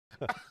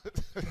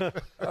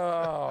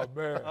Oh,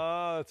 man.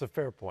 That's a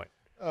fair point.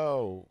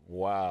 Oh,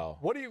 wow.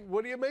 What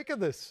do you make of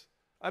this?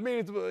 I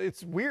mean,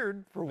 it's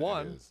weird, for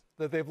one,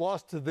 that they've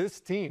lost to this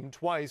team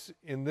twice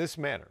in this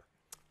manner.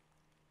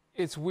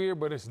 It's weird,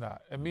 but it's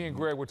not. And me and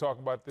Greg were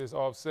talking about this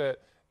offset,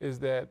 is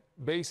that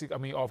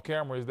off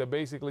camera, is that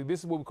basically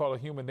this is what we call a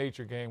human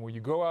nature game, where you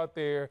go out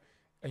there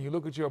and you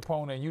look at your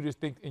opponent and you just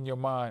think in your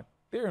mind,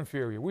 they're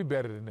inferior, we're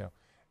better than them.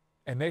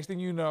 And next thing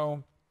you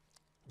know,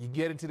 you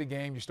get into the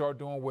game, you start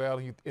doing well,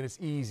 and it's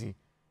easy.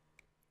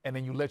 And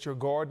then you let your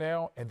guard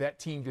down, and that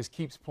team just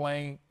keeps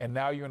playing, and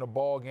now you're in a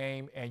ball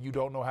game, and you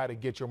don't know how to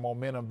get your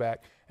momentum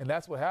back. And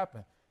that's what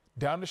happened.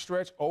 Down the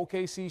stretch,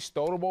 OKC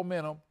stole the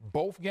momentum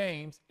both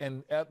games,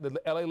 and the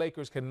LA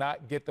Lakers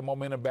cannot get the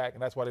momentum back,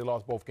 and that's why they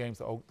lost both games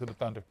to the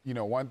Thunder. You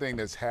know, one thing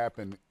that's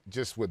happened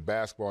just with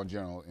basketball in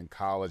general, in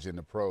college and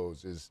the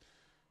pros, is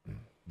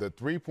the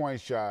three-point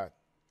shot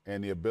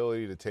and the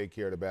ability to take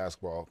care of the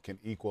basketball can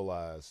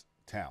equalize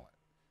talent.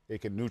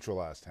 It can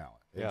neutralize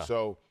talent. Yeah. And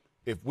so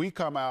if we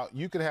come out,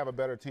 you could have a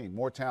better team,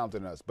 more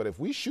talented than us. But if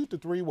we shoot the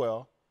three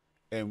well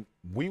and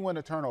we win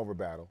a turnover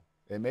battle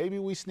and maybe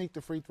we sneak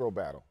the free throw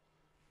battle,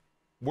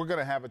 we're going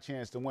to have a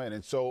chance to win.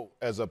 And so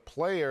as a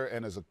player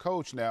and as a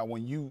coach now,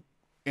 when you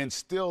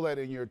instill that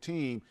in your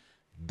team,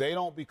 they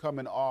don't become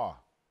in awe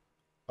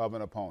of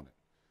an opponent.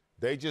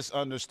 They just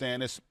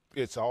understand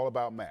it's all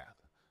about math.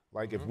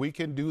 Like if we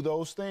can do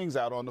those things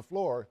out on the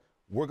floor,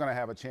 we're going to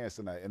have a chance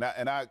tonight.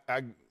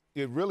 And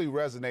it really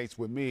resonates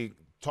with me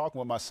talking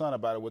with my son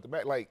about it with the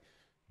back. Like,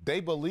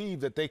 they believe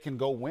that they can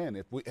go win.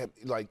 If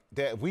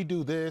we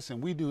do this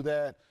and we do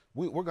that,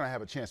 we're going to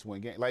have a chance to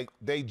win game. Like,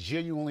 they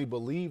genuinely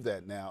believe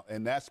that now,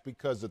 and that's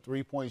because the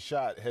three-point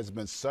shot has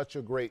been such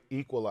a great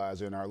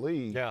equalizer in our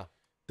league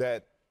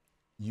that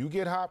you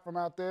get hot from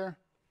out there,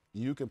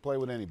 you can play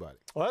with anybody.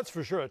 Well, that's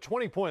for sure. A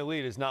 20-point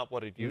lead is not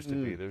what it used to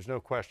be. There's no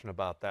question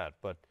about that.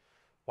 But,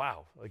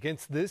 wow,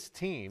 against this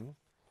team,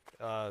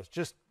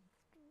 just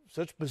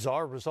such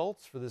bizarre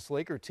results for this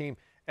Laker team.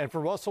 And for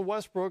Russell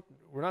Westbrook,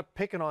 we're not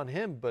picking on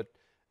him, but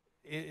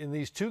in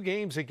these two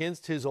games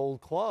against his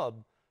old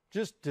club,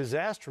 just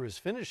disastrous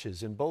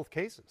finishes in both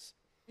cases.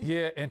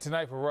 Yeah, and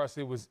tonight for Russ,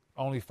 it was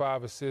only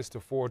 5 assists to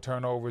 4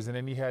 turnovers, and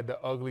then he had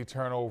the ugly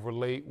turnover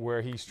late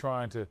where he's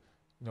trying to,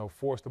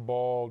 force the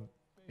ball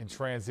in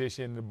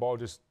transition. The ball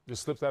just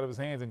slips out of his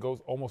hands and goes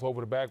almost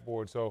over the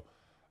backboard. So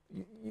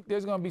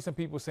there's going to be some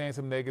people saying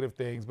some negative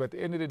things, but at the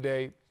end of the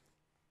day,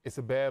 it's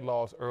a bad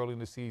loss early in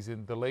the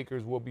season. The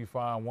Lakers will be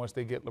fine once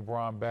they get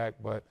LeBron back.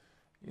 But,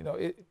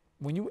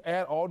 when you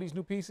add all these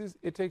new pieces,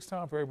 it takes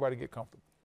time for everybody to get comfortable.